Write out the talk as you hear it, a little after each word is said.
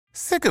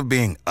Sick of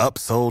being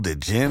upsold at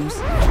gyms?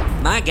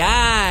 My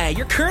guy,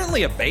 you're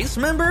currently a base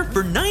member?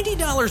 For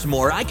 $90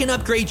 more, I can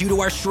upgrade you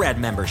to our Shred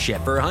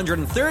membership. For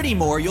 $130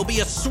 more, you'll be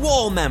a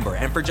Swole member.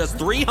 And for just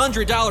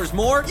 $300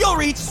 more, you'll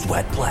reach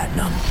Sweat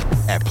Platinum.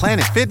 At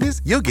Planet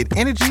Fitness, you'll get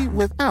energy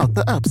without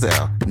the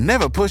upsell.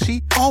 Never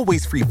pushy,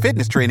 always free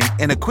fitness training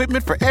and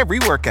equipment for every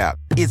workout.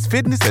 It's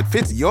fitness that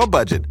fits your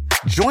budget.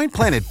 Join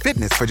Planet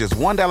Fitness for just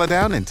 $1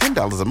 down and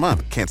 $10 a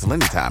month. Cancel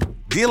anytime.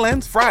 Deal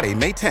ends Friday,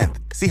 May 10th.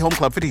 See Home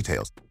Club for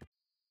details.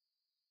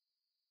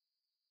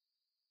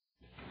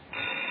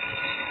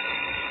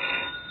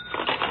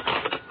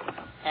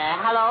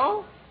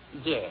 Hello?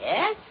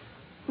 Yes?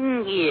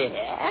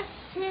 Yes?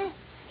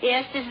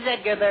 Yes, this is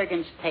Edgar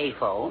Bergen's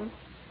payphone.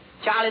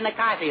 Charlie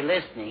McCarthy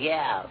listening,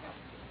 yeah.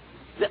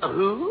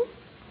 Who?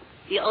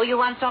 Oh, you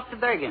want to talk to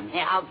Bergen?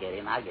 Yeah, I'll get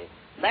him.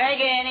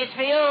 Bergen, it's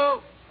for you.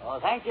 Oh,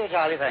 thank you,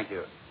 Charlie, thank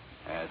you.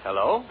 Yes,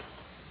 hello?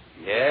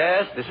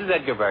 Yes, this is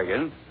Edgar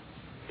Bergen.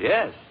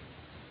 Yes.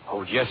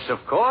 Oh, yes, of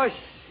course,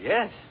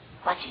 yes.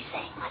 What's he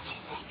saying?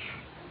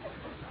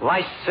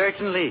 Why,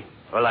 certainly.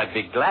 Well, I'd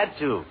be glad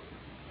to.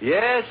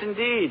 Yes,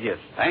 indeed, yes.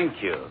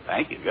 Thank you.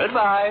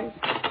 Goodbye.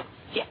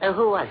 Yeah,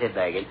 who was it,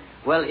 Bergen?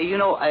 Well, you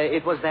know,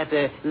 it was that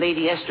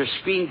Lady Esther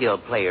Screen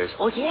Guild players.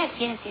 Oh, yes.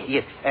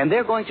 Yes, and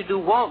they're going to do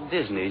Walt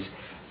Disney's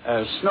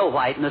Snow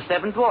White and the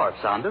Seven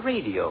Dwarfs on the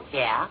radio.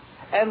 Yeah?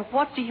 And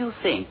what do you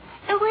think?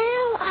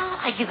 Well,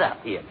 I give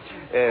up. Yeah.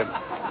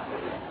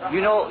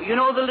 You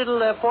know the little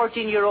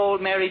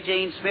 14-year-old Mary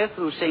Jane Smith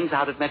who sings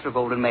out at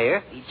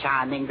Metro-Goldwyn-Mayer?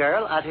 Charming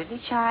girl, utterly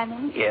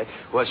charming. Yeah.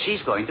 Well,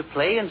 she's going to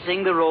play and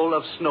sing the role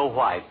of Snow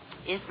White.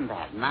 Isn't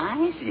that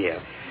nice? Yeah.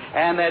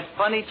 And that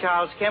funny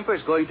Charles Kemper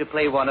is going to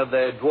play one of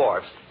the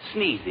dwarfs,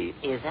 Sneezy.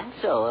 Is that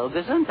so?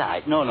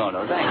 Gesundheit. No,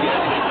 thank you.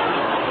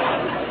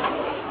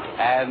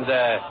 And,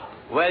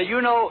 well,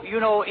 you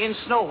know, in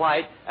Snow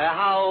White,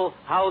 how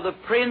the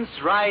prince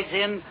rides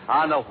in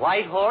on a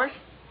white horse?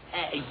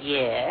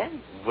 Yes.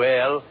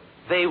 Well,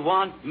 they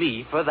want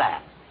me for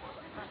that.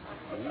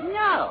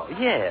 No.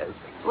 Yes.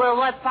 Well,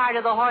 what part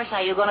of the horse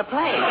are you going to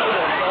play?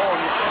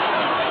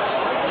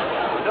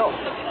 No,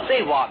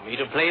 they want me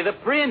to play the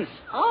prince.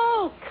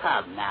 Oh,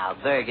 come now,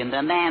 Bergen.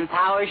 The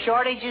manpower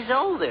shortage is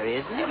over,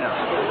 isn't it?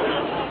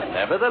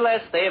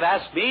 Nevertheless, they've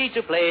asked me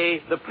to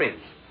play the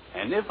prince.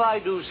 And if I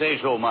do say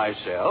so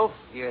myself...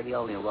 You're the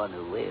only one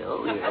who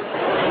will.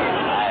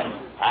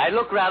 I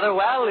look rather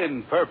well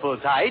in purple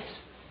tights.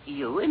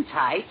 You in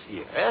tights?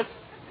 Yes.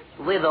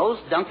 With those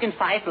Duncan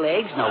Fife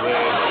legs? No.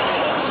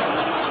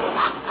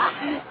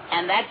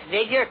 And that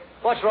figure?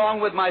 What's wrong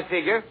with my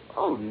figure?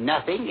 Oh,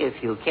 nothing,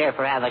 if you care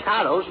for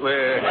avocados.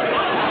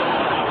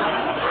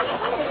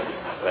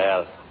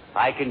 Well,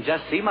 I can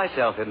just see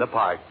myself in the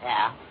part.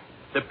 Yeah?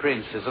 The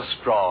prince is a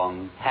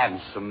strong,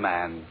 handsome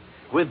man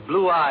with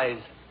blue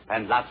eyes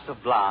and lots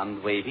of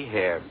blonde, wavy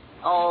hair.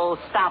 Oh,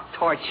 stop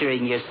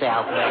torturing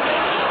yourself.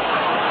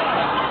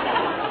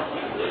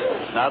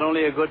 It's not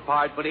only a good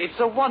part, but it's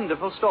a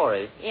wonderful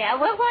story. Yeah,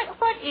 well,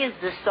 what is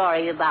the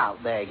story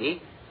about,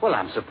 Bergie? Well,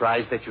 I'm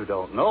surprised that you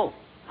don't know.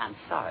 I'm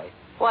sorry.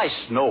 Why,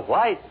 Snow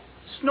White.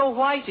 Snow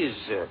White is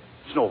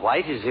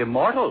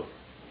immortal.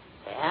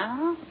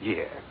 Yeah?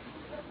 Yeah.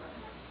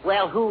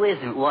 Well, who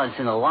isn't once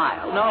in a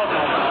while? No.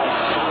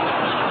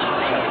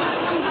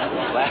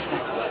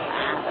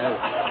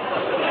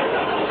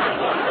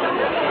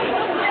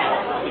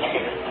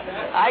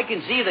 I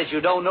can see that you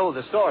don't know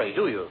the story,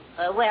 do you?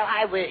 Well,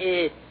 I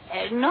would...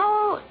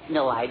 No,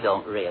 I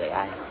don't really.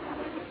 I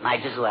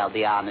might as well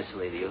be honest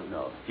with you.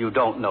 No. You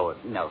don't know it?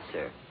 No,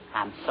 sir.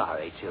 I'm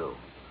sorry, too.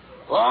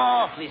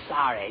 Awfully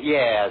sorry.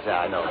 Yes,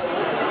 I know.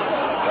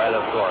 Well,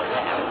 of course.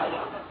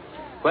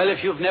 Well,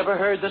 if you've never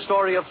heard the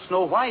story of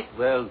Snow White,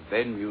 well,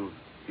 then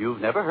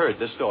you've never heard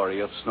the story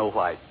of Snow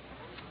White.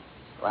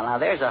 Well, now,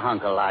 there's a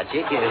hunk of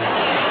logic.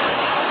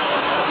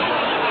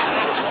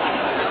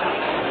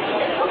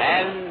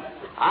 And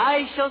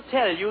I shall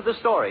tell you the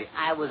story.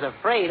 I was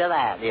afraid of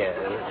that. Yes.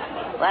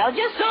 Well,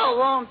 just so it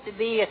won't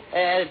be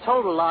a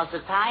total loss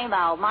of time,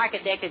 I'll mark a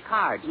deck of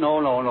cards. No,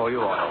 you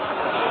won't.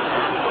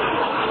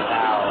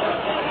 Now,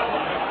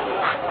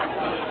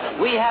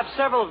 we have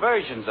several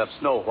versions of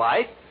Snow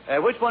White.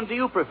 Which one do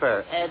you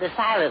prefer? The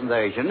silent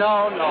version.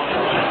 No.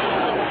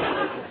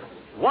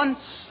 Once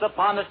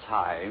upon a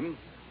time...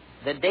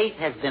 The date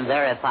has been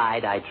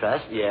verified, I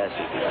trust. Yes.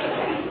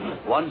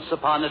 Once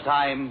upon a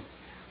time,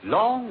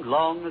 long,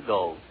 long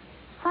ago.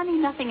 Funny,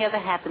 nothing ever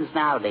happens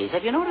nowadays.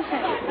 Have you noticed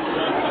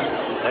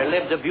that? There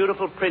lived a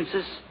beautiful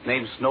princess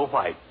named Snow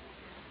White.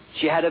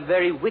 She had a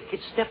very wicked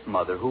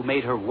stepmother who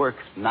made her work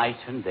night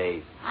and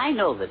day. I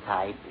know the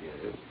type.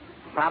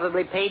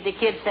 Probably paid the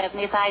kid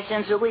 75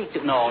 cents a week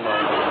to... No.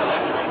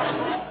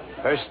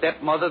 Her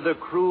stepmother, the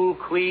cruel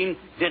queen,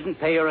 didn't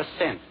pay her a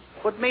cent,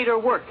 but made her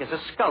work as a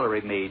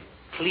scullery maid,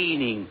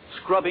 cleaning,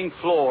 scrubbing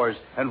floors,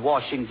 and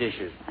washing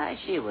dishes.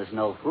 She was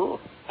no fool.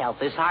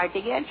 Help is hard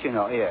to get, you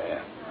know.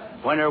 Yeah.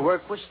 When her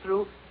work was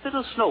through,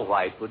 little Snow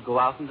White would go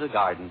out in the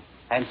garden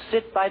and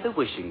sit by the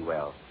wishing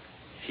well.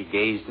 She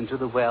gazed into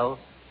the well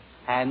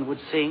and would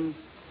sing,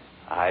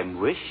 "I'm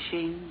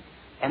wishing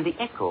And the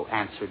echo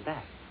answered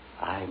back,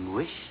 I'm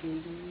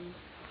wishing,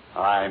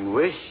 I'm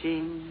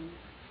wishing,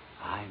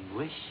 I'm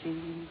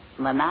wishing.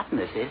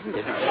 Monotonous, isn't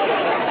it?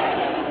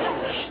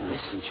 Shh,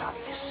 listen, Charlie,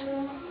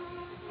 listen.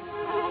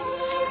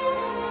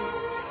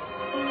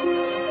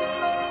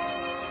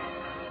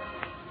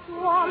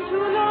 Want to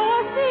know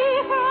a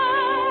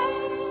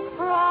secret?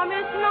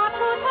 Promise not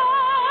to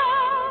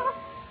tell.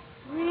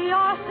 We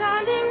are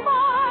standing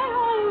by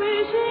a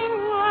wishing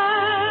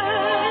well.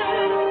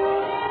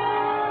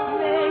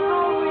 Make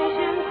a wish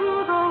into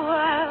the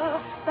well.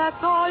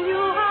 That's all you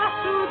have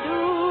to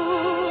do.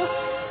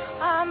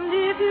 And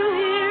if you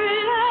hear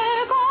it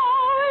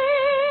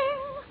echoing,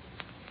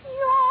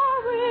 your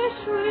wish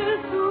will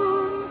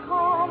soon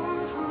come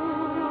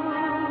true.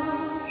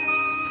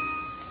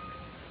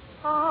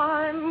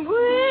 I'm wishing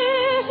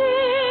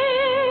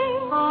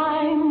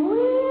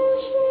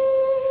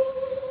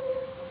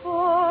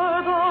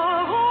for the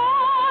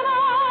one I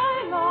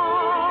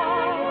love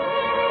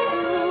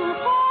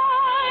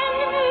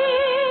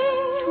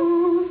to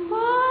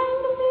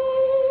find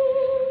me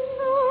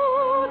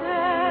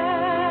today.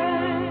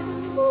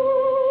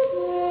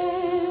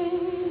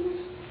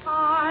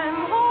 I'm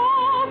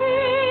hoping,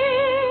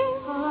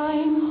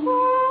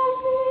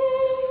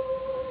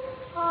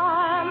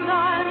 and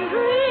I'm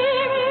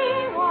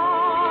dreaming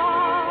of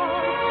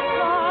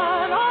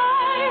the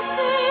nice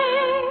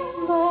thing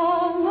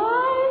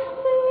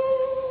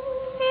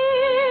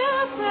he'll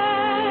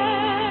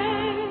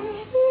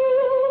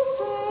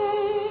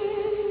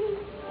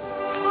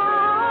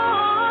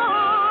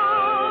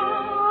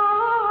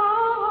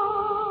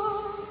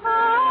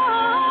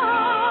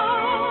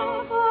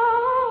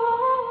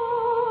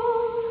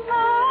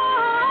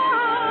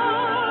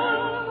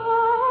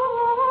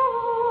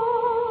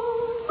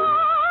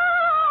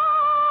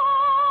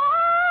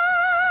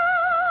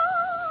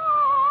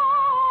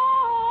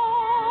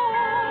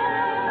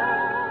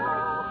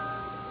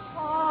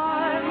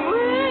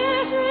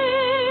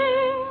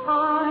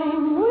I'm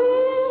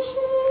wishing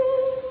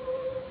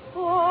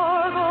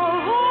for the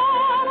one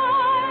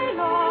I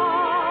love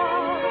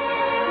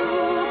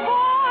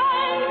to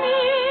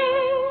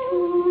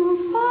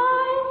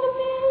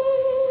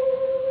find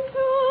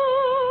me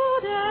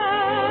today.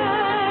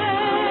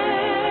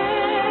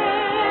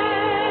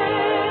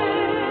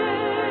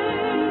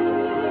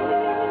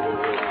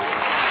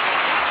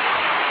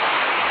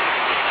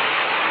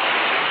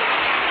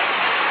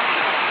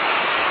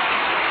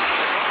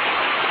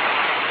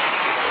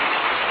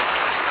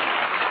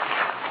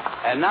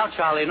 And now,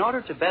 Charlie, in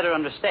order to better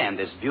understand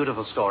this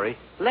beautiful story,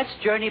 let's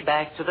journey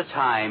back to the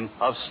time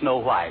of Snow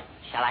White.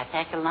 Shall I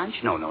pack a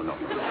lunch? No.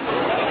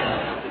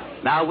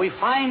 Now, we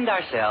find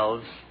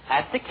ourselves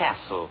at the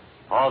castle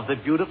of the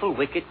beautiful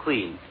Wicked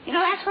Queen. You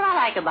know, that's what I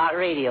like about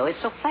radio. It's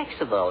so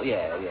flexible.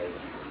 Yeah.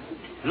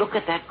 Look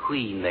at that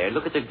queen there.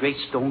 Look at the great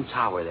stone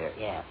tower there.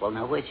 Yeah, well,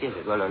 now, which is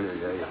it?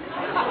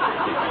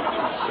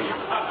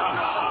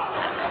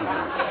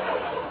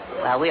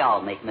 Well, we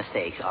all make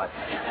mistakes, Art.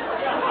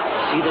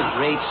 See the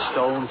great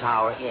stone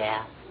tower?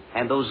 Yeah.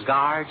 And those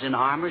guards in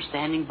armor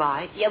standing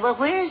by? Yeah, but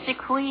where's the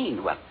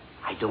queen? Well,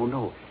 I don't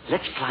know.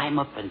 Let's climb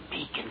up and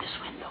peek in this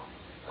window.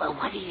 Well,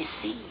 what do you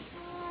see?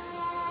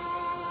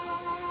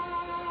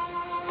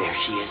 There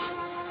she is.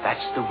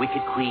 That's the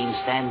Wicked Queen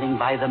standing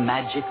by the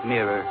magic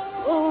mirror.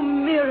 Oh,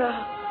 mirror.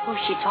 Who's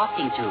she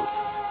talking to?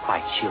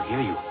 Quiet, she'll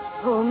hear you.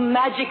 Oh,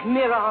 magic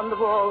mirror on the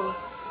wall.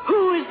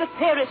 Who is the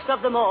fairest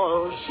of them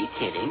all? Is she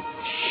kidding?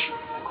 Shh.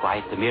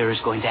 Quiet, the mirror's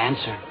going to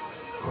answer.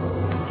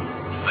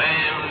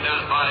 Famed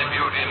is thy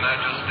beauty,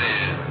 majesty,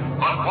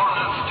 but one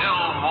is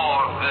still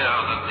more fair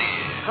than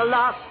thee.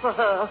 Alas for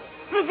her.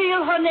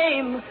 Reveal her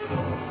name.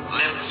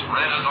 Lips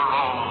red as a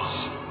rose,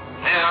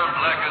 hair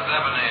black as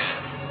ebony,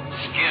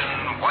 skin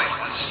white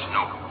as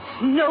snow.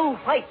 Snow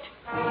White.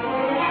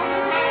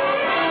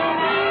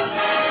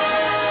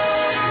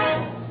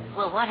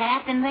 Well, what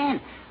happened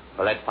then?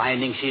 Well, at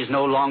finding she is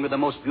no longer the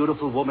most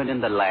beautiful woman in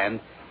the land,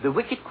 the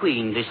Wicked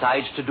Queen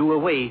decides to do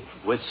away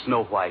with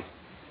Snow White.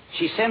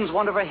 She sends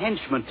one of her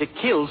henchmen to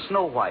kill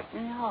Snow White.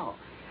 No.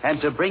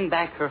 And to bring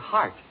back her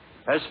heart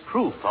as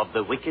proof of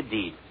the wicked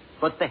deed.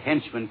 But the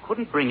henchman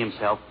couldn't bring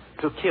himself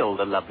to kill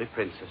the lovely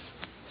princess.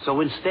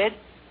 So instead,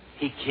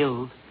 he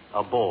killed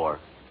a boar.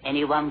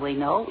 Anyone we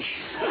know?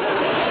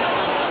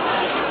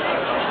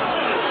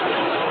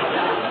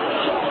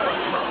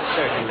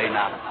 Certainly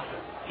not.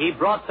 He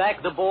brought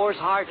back the boar's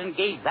heart and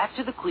gave that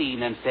to the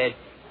queen and said,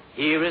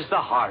 "Here is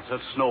the heart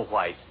of Snow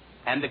White."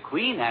 And the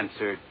queen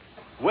answered,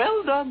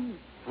 "Well done,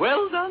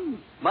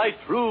 my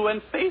true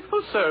and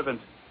faithful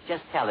servant."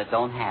 Just tell it,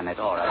 don't ham it,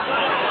 all right.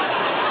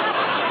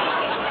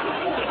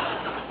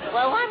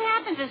 Well, what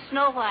happened to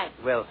Snow White?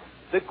 Well,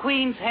 the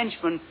queen's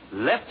henchman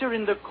left her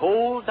in the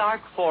cold,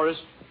 dark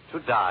forest to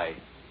die.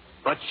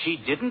 But she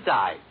didn't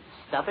die.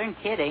 Stubborn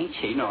kid, ain't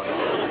she? No.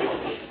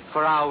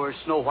 For hours,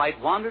 Snow White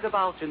wandered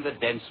about in the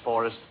dense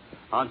forest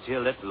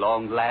until, at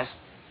long last,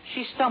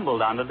 she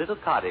stumbled on a little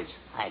cottage.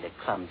 I'm a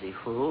clumsy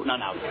fool. No.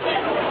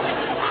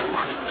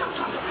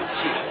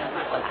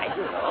 Well, I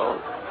don't know.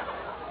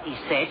 He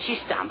said she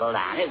stumbled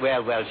on it.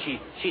 Well,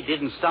 she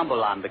didn't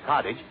stumble on the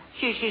cottage.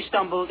 She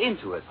stumbled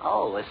into it.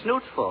 Oh, a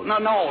snootful.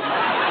 No.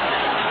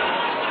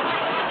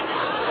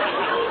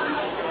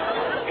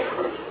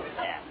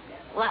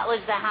 What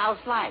was the house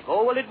like?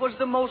 Oh, well, it was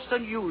the most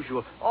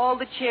unusual. All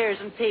the chairs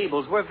and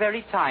tables were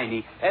very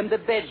tiny, and the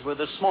beds were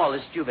the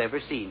smallest you've ever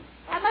seen.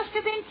 That must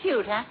have been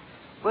cute, huh?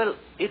 Well,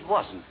 it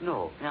wasn't,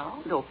 no.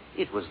 No? No,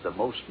 it was the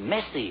most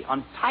messy,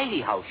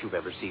 untidy house you've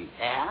ever seen.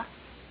 Yeah?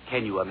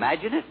 Can you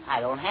imagine it? I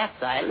don't have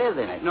to. I live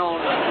in it. No.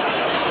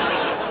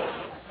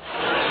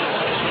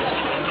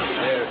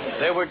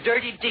 There were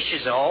dirty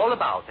dishes all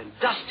about and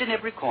dust in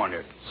every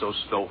corner. So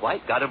Snow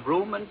White got a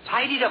broom and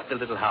tidied up the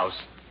little house.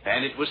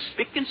 And it was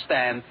spick and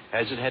span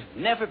as it had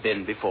never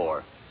been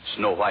before.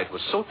 Snow White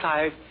was so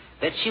tired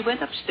that she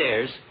went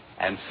upstairs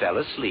and fell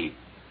asleep.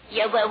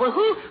 Yeah, well,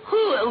 who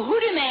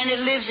the man that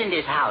lives in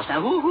this house?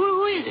 Now,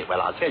 who is it? Well,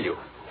 I'll tell you.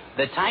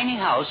 The tiny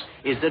house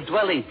is the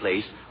dwelling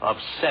place of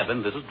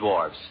 7 little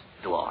dwarfs.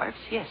 Dwarfs?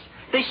 Yes.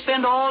 They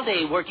spend all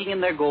day working in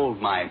their gold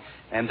mine,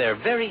 and they're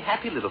very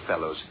happy little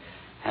fellows.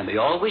 And they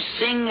always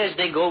sing as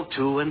they go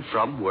to and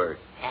from work.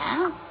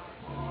 Yeah?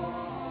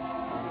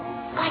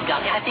 By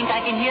golly, I think I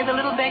can hear the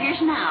little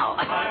beggars now.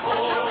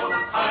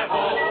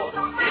 Hi-ho,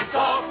 it's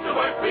off to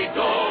work we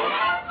go.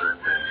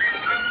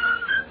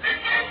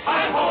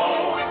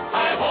 Hi-ho,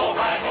 hi-ho,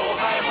 hi-ho,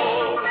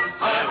 hi-ho,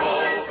 hi-ho,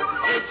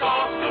 it's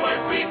off to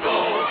work we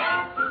go.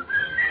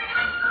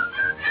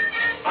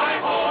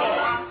 Hi-ho,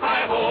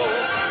 hi-ho,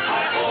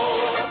 hi-ho,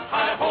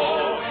 hi-ho,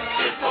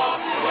 it's off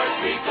to work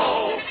we go.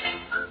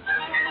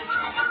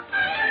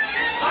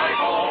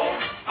 Hi-ho,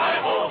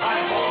 hi-ho,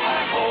 hi-ho,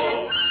 hi-ho,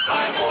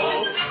 hi-ho,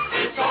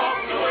 it's off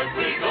to work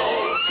we go.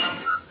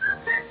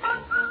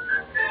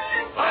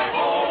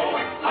 Hi-ho,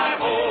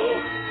 hi-ho,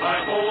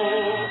 hi-ho,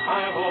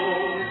 hi-ho, hi-ho,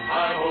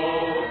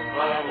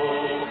 hi-ho,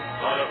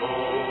 hi-ho,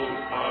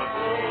 hi-ho.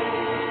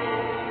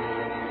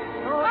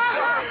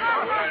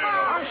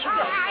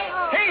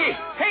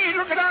 Hey,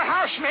 look at our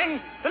house,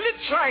 men. The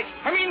lit's light.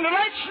 The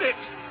light's lit.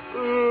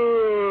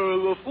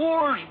 The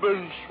floor's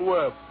been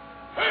swept.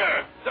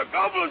 Hey, the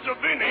goblins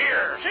have been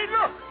here. Say,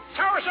 look.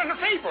 Flowers on the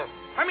table.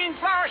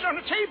 Flowers on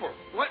the table.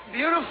 What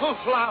beautiful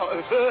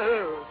flowers.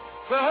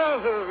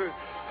 Flowers.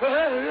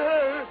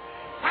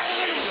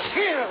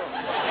 Here.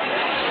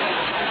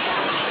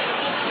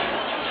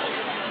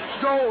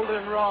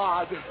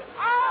 Goldenrod.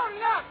 Oh,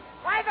 look.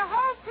 Why, the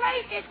whole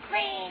place is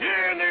clean.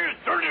 Yeah, and there's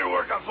dirty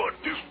work afoot,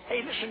 too.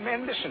 Hey, listen,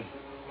 men, listen.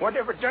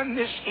 Whatever done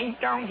this ain't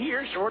down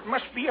here, so it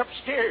must be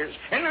upstairs.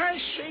 And I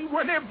say,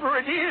 whatever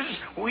it is,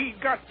 we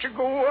got to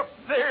go up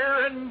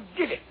there and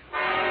get it.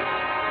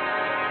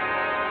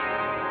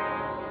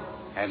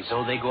 And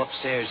so they go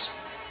upstairs,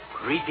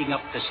 creeping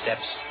up the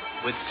steps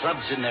with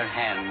clubs in their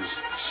hands.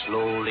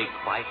 Slowly,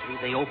 quietly,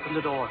 they open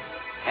the door.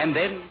 And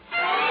then...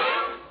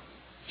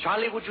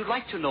 Charlie, would you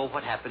like to know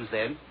what happens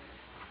then?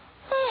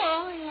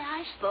 Oh, yeah,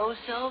 I suppose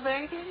so,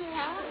 Bergen,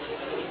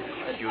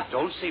 yeah. You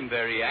don't seem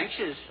very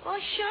anxious. Oh,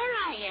 sure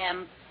I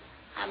am.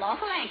 I'm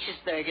awful anxious,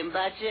 Bergen,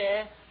 but,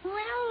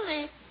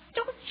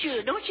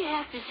 don't you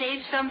have to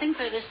save something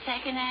for the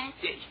second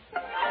act?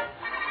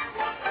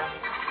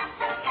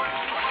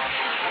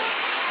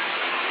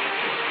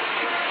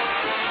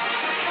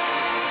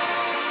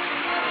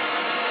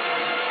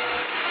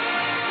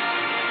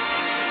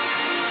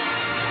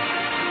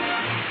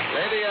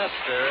 Lady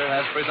Esther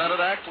has presented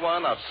Act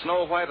One of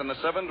Snow White and the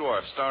 7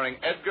 Dwarfs, starring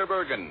Edgar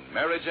Bergen,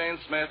 Mary Jane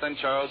Smith, and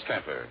Charles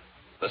Kemper.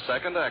 The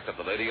second act of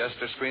the Lady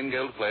Esther Screen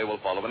Guild play will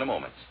follow in a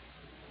moment.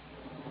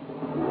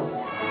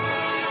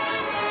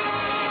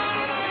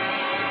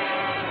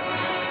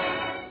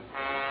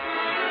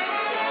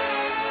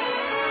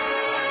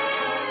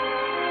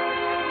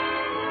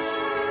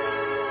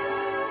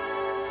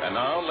 And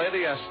now,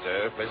 Lady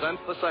Esther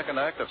presents the second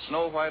act of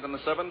Snow White and the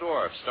 7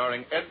 Dwarfs,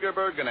 starring Edgar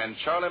Bergen and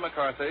Charlie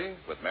McCarthy,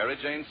 with Mary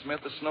Jane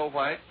Smith as Snow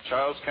White,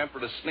 Charles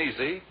Kemper as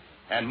Sneezy,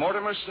 and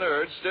Mortimer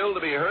Snurd still to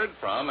be heard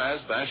from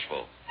as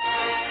Bashful.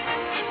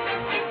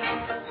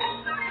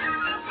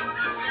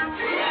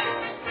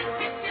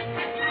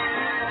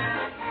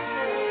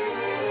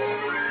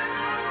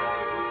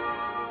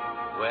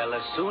 Well,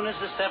 as soon as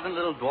the 7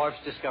 little dwarfs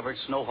discovered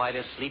Snow White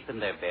asleep in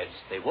their beds,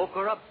 they woke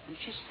her up, and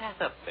she sat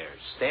up there,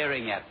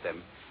 staring at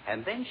them.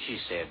 And then she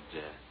said,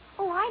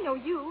 Oh, I know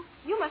you.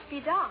 You must be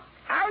Doc.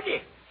 Howdy.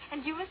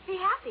 And you must be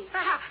happy.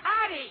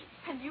 Howdy.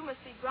 And you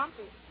must be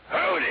grumpy.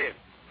 Howdy.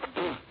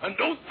 And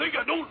don't think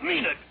I don't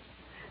mean it.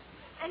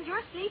 And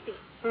you're sleepy.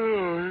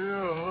 Oh,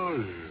 yeah,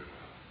 howdy.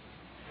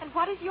 And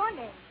what is your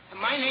name?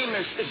 My name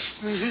is...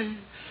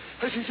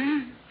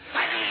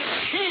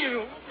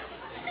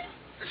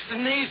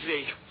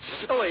 Sneezy.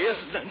 Silly,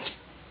 isn't it?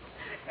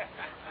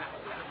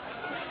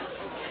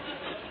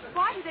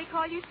 Why do they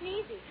call you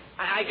Sneezy?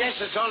 I guess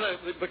it's on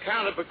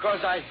account because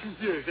I...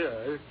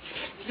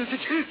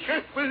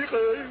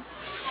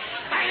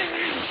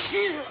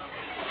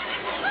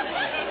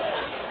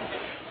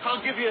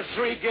 I'll give you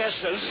 3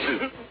 guesses.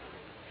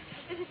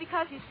 Is it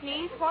because you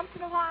sneeze once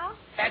in a while?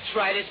 That's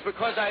right. It's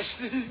because I...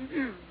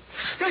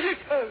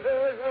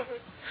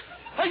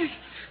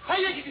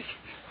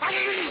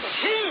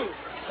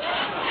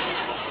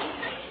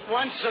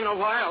 Once in a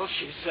while,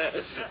 she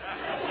says.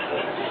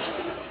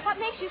 What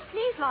makes you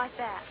sneeze like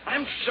that?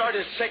 I'm sort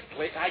of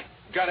sickly. I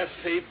got a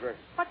fever.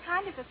 What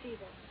kind of a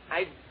fever?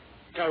 I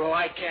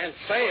can't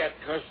say it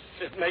because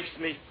it makes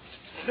me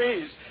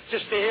sneeze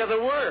just to hear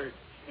the word.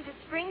 Is it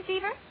spring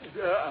fever?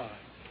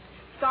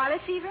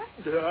 Scarlet fever?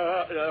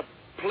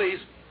 Please,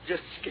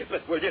 just skip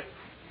it, will you?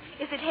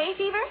 Is it hay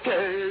fever?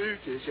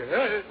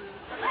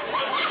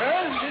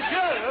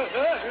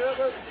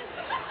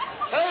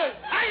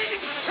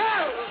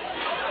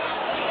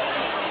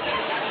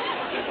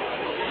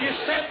 You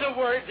said the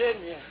word,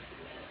 didn't you?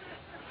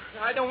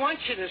 I don't want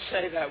you to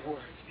say that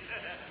word.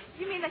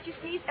 You mean that you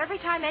sneeze every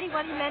time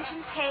anyone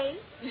mentions hay?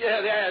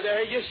 Yeah,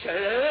 there, you said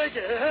it.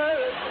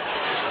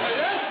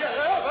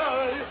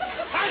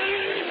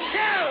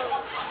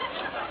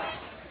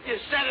 You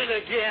said it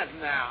again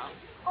now.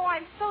 Oh,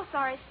 I'm so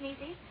sorry,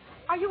 Sneezy.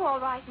 Are you all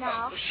right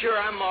now? Sure,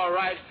 I'm all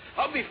right.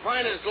 I'll be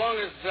fine as long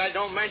as I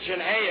don't mention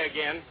hay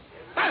again.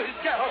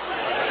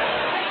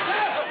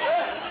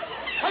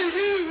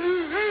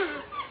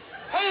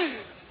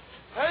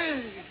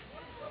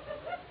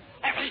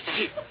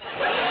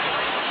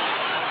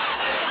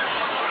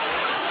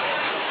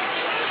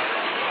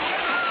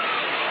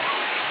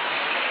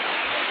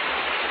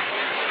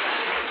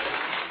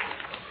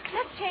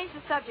 Let's change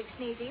the subject,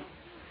 Sneezy.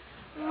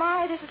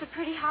 My, this is a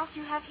pretty house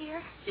you have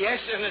here. Yes,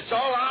 and it's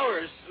all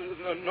ours.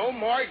 No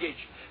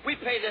mortgage. We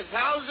paid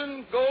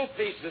 1,000 gold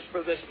pieces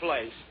for this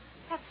place.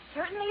 That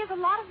certainly is a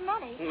lot of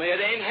money.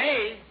 It ain't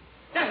hay.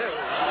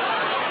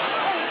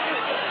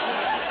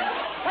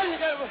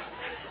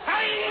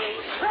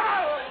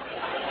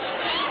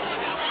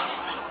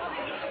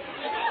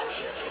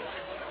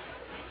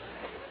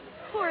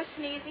 Poor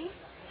Sneezy.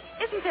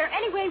 Isn't there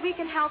any way we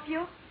can help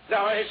you?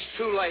 No, it's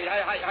too late.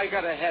 I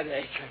got a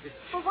headache.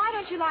 Well, why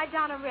don't you lie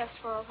down and rest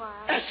for a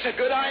while? That's a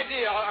good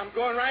idea. I'm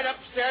going right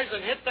upstairs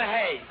and hit the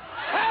hay.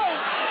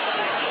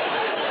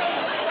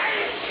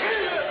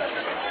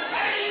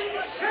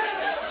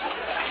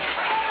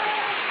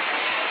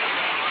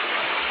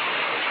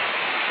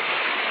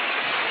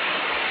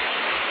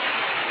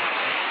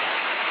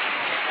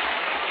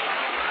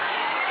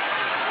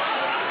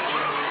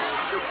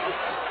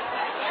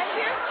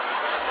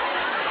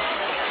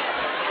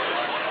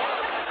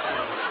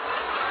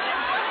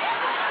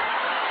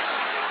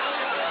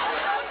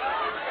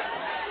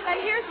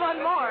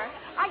 One more.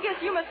 I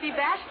guess you must be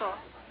Bashful.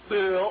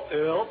 Yeah,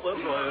 that's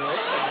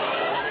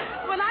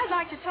right. Well, I'd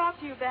like to talk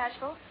to you,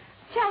 Bashful.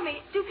 Tell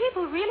me, do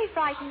people really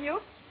frighten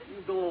you?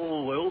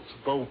 Oh, well, it's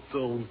about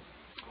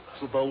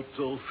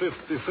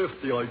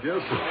 50-50, I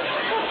guess.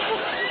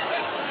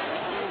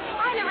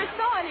 I never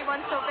saw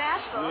anyone so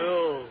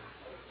bashful.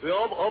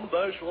 Yeah, I'm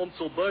bashful. I'm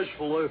so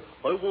bashful,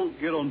 I won't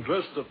get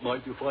undressed at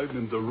night if I'm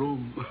in the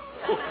room.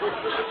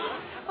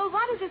 Well,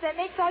 what is it that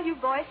makes all you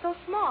boys so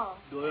small?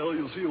 Well,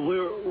 you see,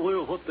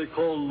 we're what they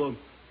call,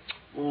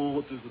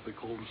 what is it they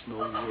call the snow?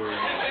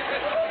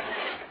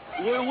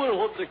 We're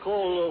what they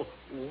call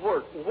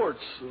warts.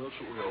 That's what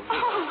we are.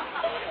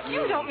 Oh,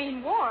 you don't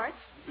mean warts.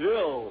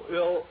 Yeah,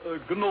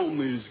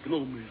 gnomies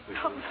they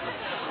call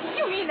it.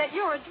 You mean that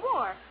you're a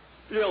dwarf?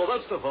 Yeah,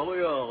 that's the fellow,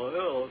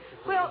 yeah.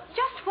 Well,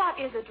 just what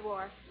is a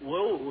dwarf?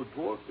 Well, a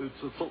dwarf,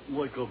 it's something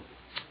like a...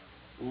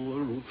 I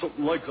don't know,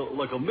 something like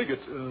a midget.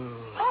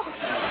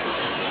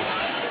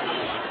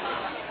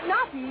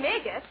 Not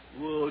midget.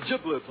 Well,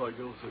 giblet, I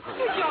guess.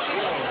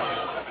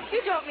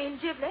 You don't mean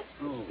giblet.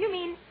 No. You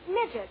mean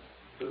midget.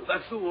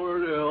 That's the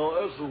word, yeah.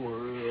 That's the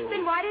word, yeah.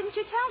 Then why didn't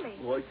you tell me?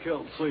 Well, I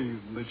can't say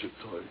midget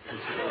type.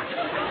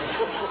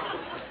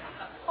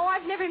 Oh,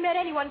 I've never met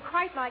anyone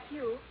quite like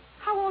you.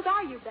 How old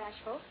are you,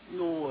 Bashful?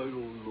 No, I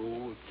don't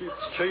know. It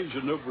keeps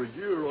changing every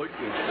year, I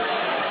guess.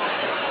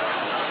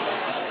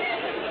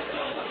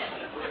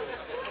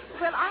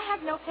 Well, I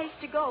have no place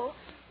to go,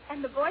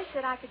 and the boy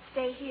said I could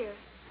stay here.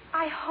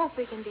 I hope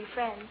we can be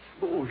friends.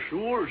 Oh,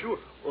 sure.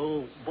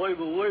 Oh, by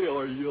the way,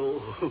 are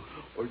you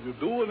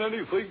doing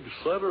anything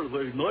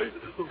Saturday night?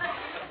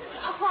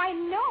 Why,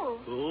 no.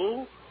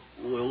 Oh?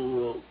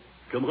 Well,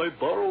 can I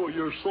borrow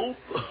your soap?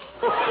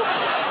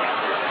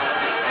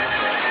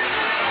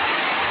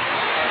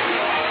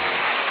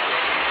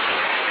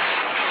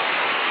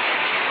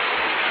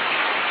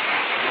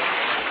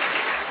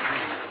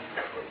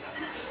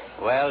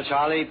 Well,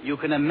 Charlie, you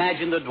can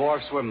imagine the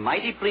dwarfs were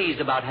mighty pleased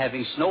about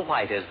having Snow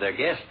White as their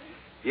guest.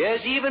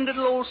 Yes, even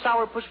little old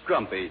Sourpuss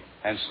Grumpy.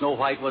 And Snow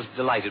White was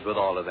delighted with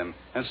all of them.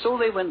 And so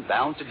they went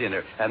down to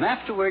dinner. And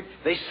afterward,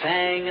 they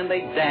sang and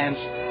they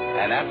danced.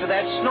 And after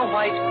that, Snow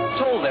White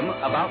told them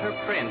about her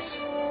prince.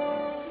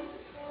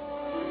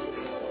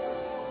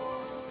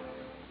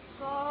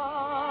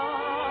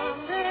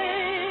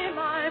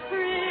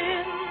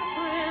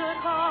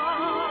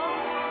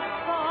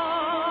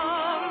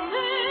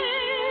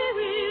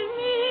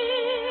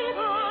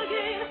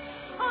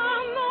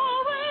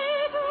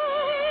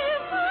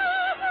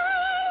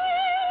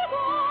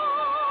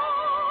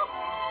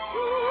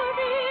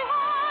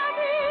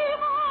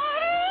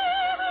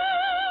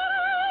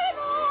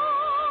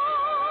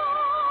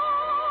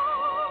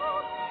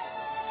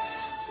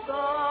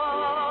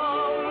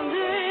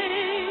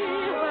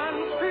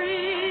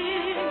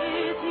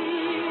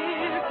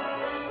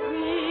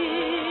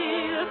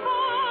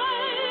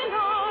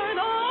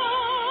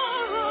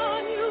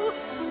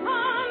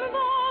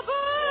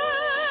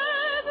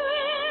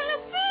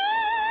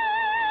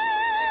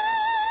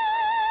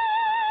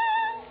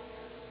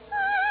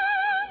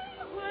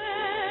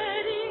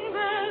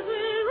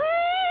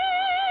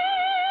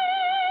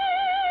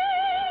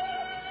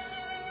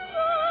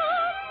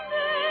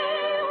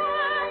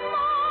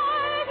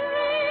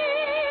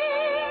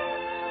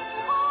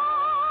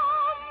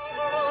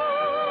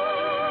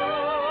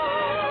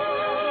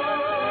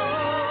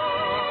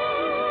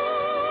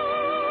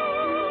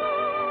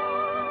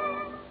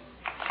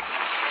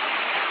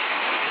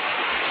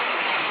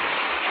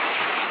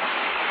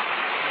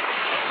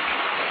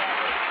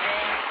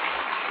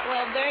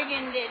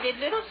 Bergen, did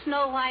little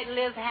Snow White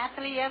live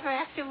happily ever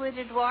after with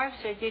the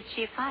dwarfs, or did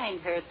she find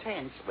her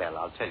prince? Well,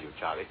 I'll tell you,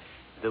 Charlie.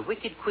 The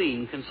wicked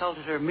queen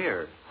consulted her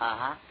mirror.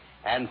 Uh-huh.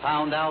 And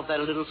found out that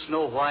little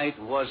Snow White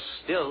was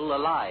still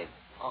alive.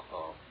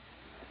 Uh-oh.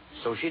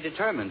 So she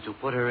determined to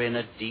put her in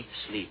a deep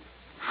sleep.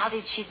 How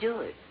did she do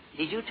it?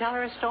 Did you tell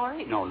her a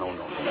story? No,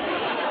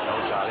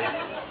 Charlie.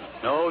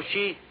 No,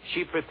 she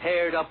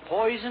prepared a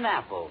poison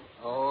apple.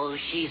 Oh,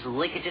 she's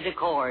wicked to the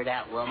core,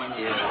 that woman.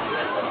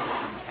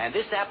 And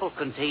this apple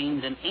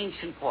contained an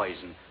ancient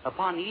poison.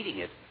 Upon eating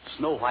it,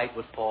 Snow White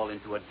would fall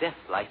into a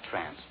death-like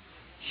trance.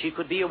 She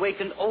could be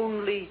awakened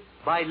only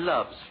by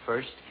love's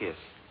first kiss.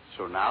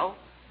 So now,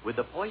 with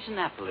the poison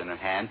apple in her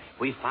hand,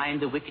 we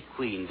find the wicked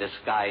queen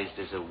disguised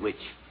as a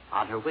witch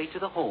on her way to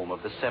the home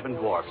of the 7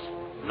 dwarfs.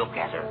 Look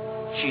at her.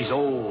 She's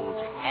old,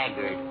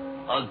 haggard,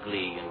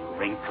 ugly, and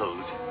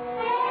wrinkled.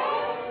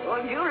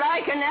 Would you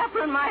like an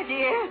apple, my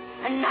dear?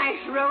 A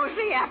nice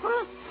rosy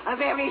apple? A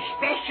very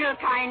special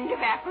kind of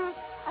apple?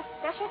 A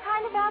special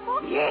kind of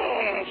apple?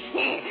 Yes,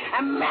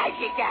 a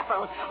magic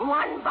apple.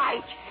 One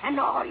bite, and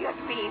all your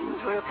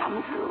dreams will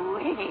come true.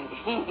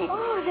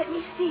 Oh, let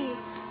me see.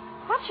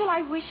 What shall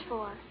I wish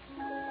for?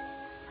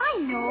 I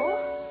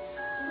know.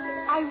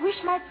 I wish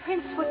my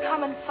prince would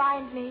come and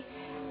find me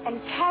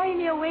and carry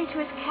me away to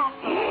his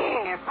castle.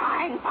 Yeah,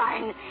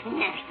 fine.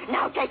 Yes.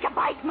 Now take a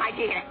bite, my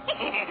dear.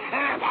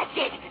 That's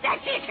it.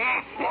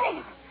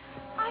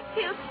 I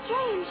feel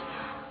strange.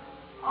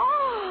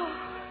 Oh.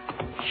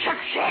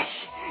 Success.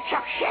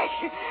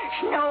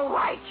 Snow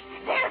White.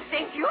 They'll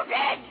think you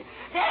dead.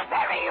 They'll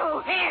bury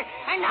you here,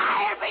 and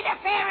I'll be the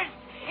fairest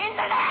in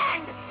the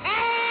land.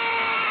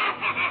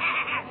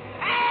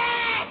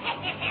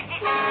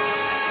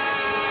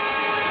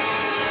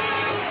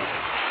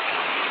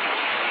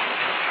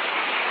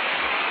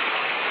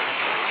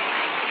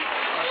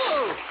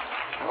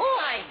 Oh,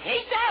 I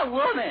hate that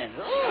woman.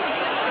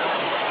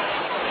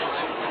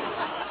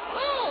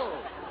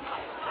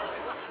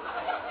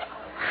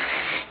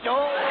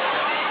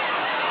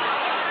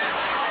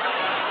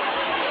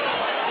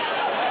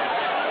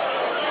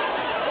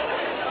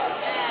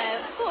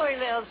 Poor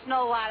little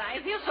Snow White.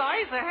 I feel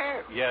sorry for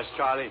her. Yes,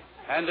 Charlie.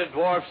 And the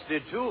dwarfs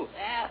did, too.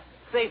 Yeah.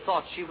 They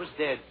thought she was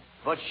dead,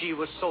 but she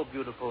was so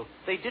beautiful,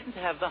 they didn't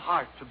have the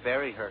heart to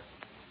bury her.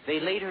 They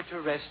laid her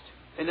to rest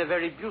in a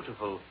very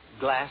beautiful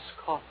glass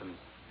coffin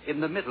in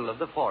the middle of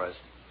the forest.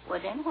 Well,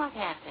 then what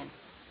happened?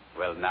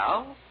 Well,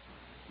 now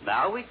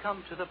we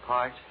come to the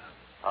part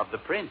of the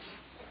prince.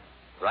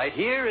 Right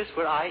here is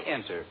where I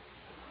enter.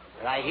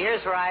 Right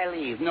here's where I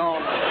leave. No.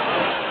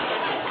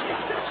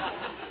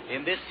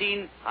 In this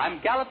scene, I'm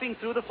galloping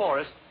through the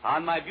forest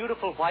on my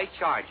beautiful white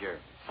charger.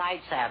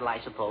 Side saddle, I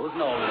suppose.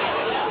 No.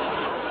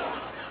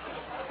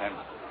 And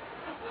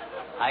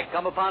I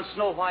come upon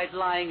Snow White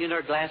lying in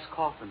her glass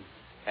coffin,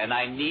 and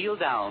I kneel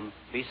down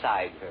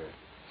beside her.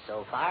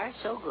 So far,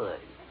 so good.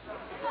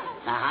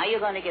 Now, how are you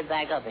going to get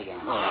back up again?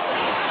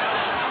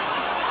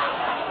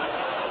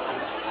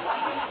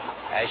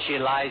 As she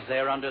lies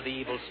there under the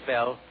evil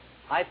spell,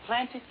 I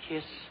plant a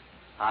kiss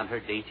on her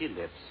dainty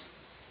lips.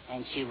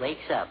 And she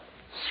wakes up,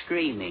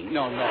 screaming.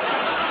 No,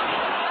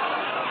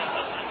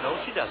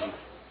 she doesn't.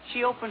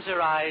 She opens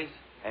her eyes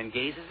and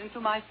gazes into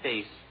my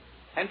face.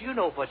 And do you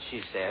know what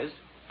she says?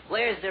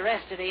 Where's the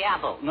rest of the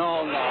apple?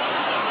 No.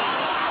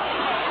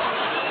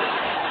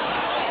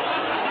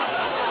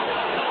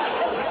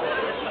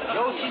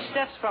 She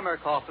steps from her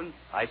coffin.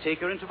 I take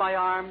her into my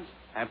arms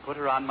and put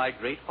her on my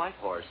great white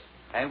horse,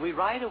 and we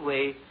ride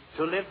away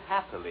to live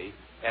happily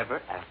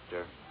ever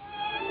after.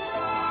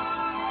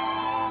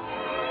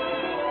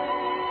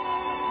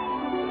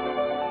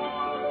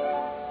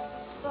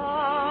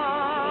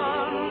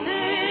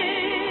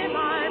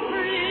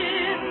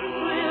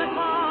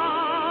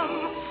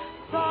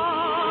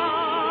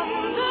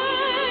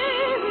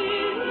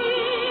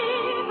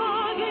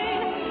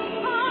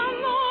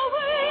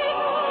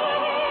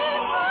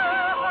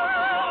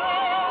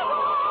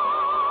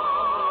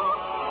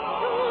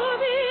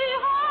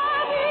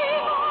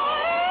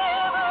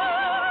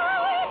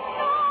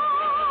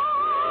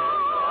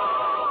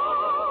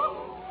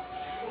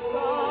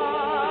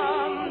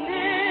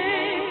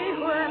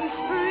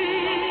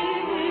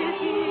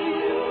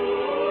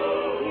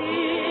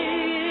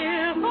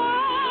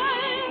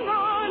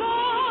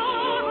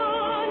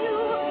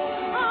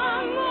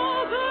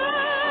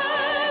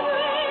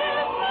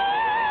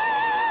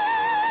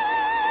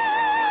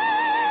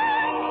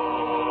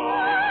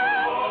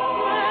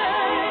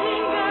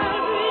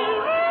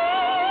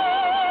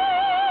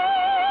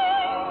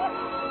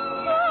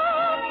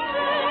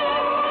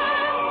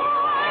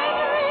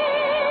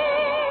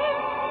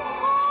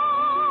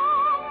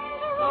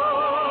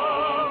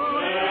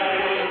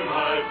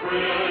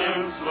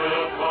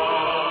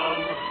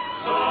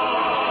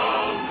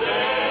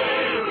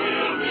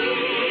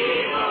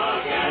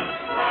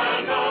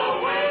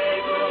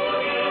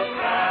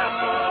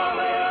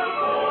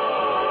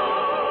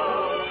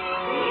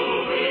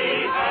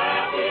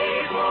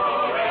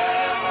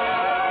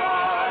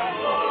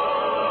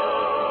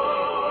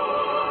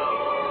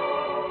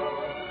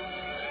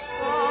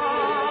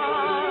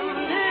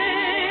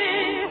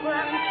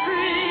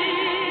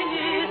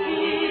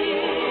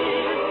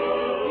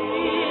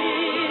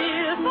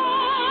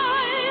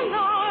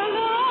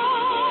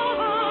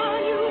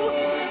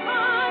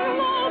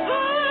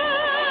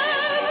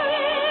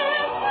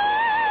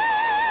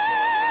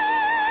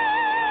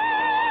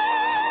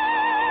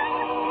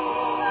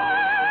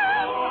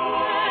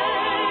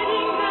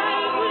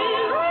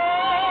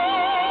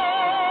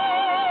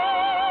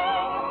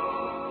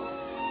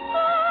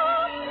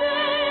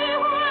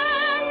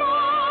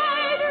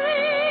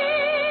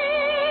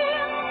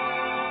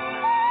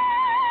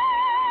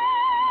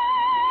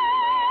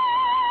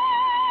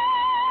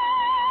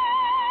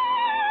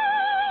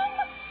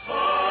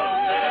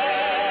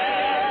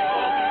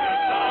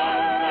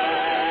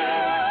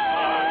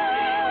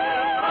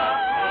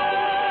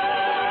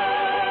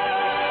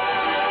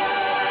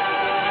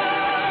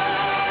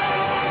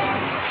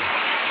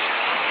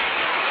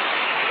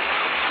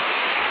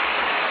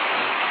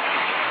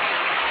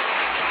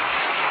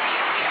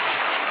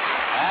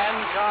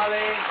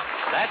 Charlie,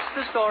 that's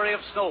the story of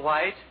Snow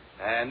White,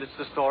 and it's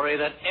the story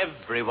that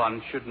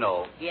everyone should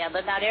know. Yeah,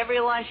 but not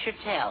everyone should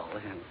tell.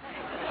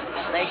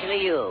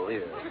 Especially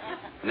you.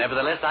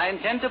 Nevertheless, I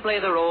intend to play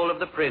the role of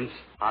the prince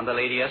on the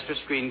Lady Esther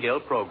Screen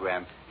Guild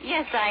program.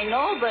 Yes, I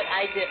know, but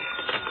I did...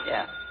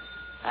 Yeah.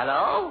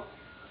 Hello?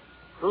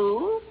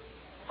 Who?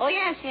 Oh,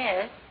 yes.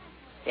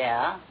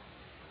 Yeah.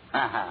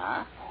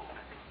 Uh-huh.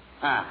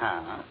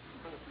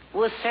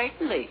 Well,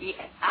 certainly.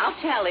 Yeah,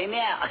 I'll tell him,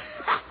 yeah.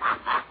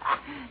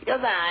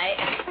 Goodbye.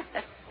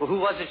 Well, who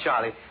was it,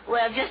 Charlie?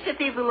 Well, just the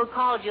people who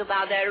called you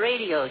about that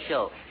radio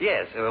show.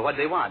 Yes, what'd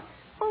they want?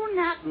 Oh,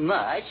 not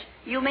much.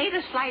 You made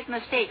a slight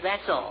mistake,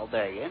 that's all,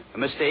 Bergen. A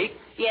mistake?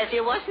 Yes,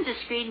 it wasn't a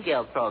Screen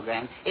Guild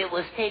program. It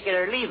was Take It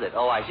or Leave It.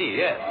 Oh, I see,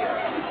 yes.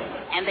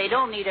 And they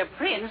don't need a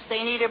prince,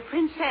 they need a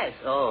princess.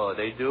 Oh,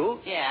 they do?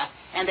 Yeah,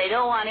 and they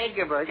don't want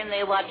Edgar Bergen,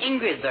 they want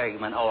Ingrid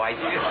Bergman. Oh, I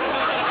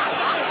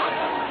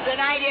see. Good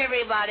night,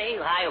 everybody.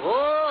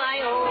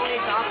 Hi-ho,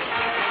 it's off.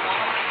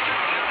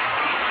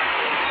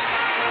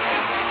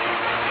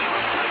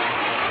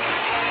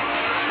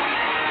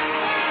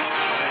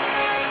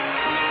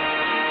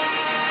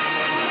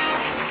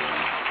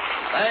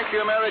 Thank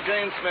you, Mary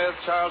Jane Smith,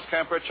 Charles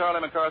Kemper,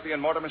 Charlie McCarthy,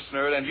 and Mortimer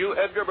Snerd, and you,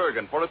 Edgar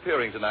Bergen, for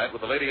appearing tonight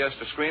with the Lady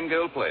Esther Screen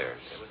Guild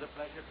players. It was a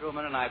pleasure,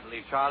 Truman, and I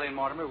believe Charlie and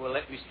Mortimer will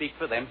let me speak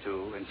for them,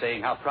 too, in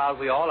saying how proud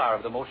we all are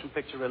of the Motion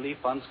Picture Relief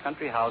Fund's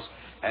Country House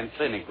and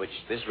Clinic, which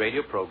this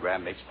radio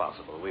program makes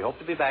possible. We hope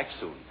to be back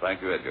soon.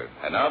 Thank you, Edgar.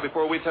 And now,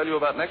 before we tell you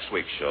about next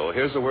week's show,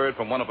 here's a word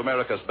from one of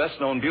America's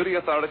best-known beauty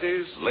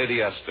authorities,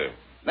 Lady Esther.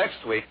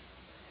 Next week...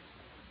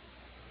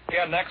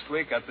 Again next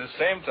week at this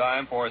same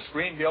time for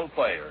Screen Guild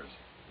Players.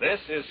 This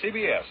is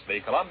CBS, the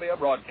Columbia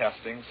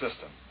Broadcasting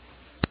System.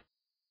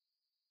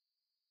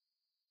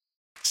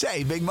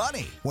 Save big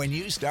money when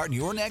you start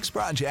your next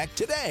project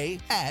today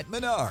at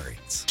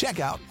Menards.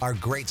 Check out our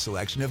great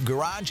selection of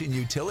garage and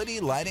utility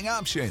lighting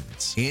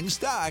options. In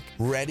stock,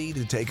 ready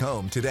to take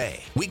home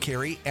today. We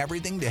carry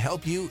everything to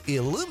help you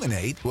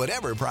illuminate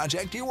whatever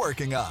project you're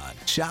working on.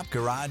 Shop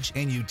garage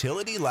and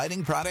utility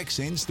lighting products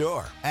in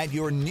store at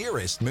your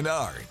nearest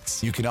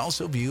Menards. You can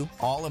also view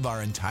all of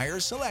our entire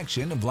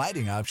selection of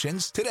lighting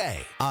options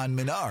today on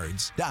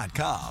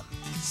Menards.com.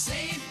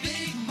 Save big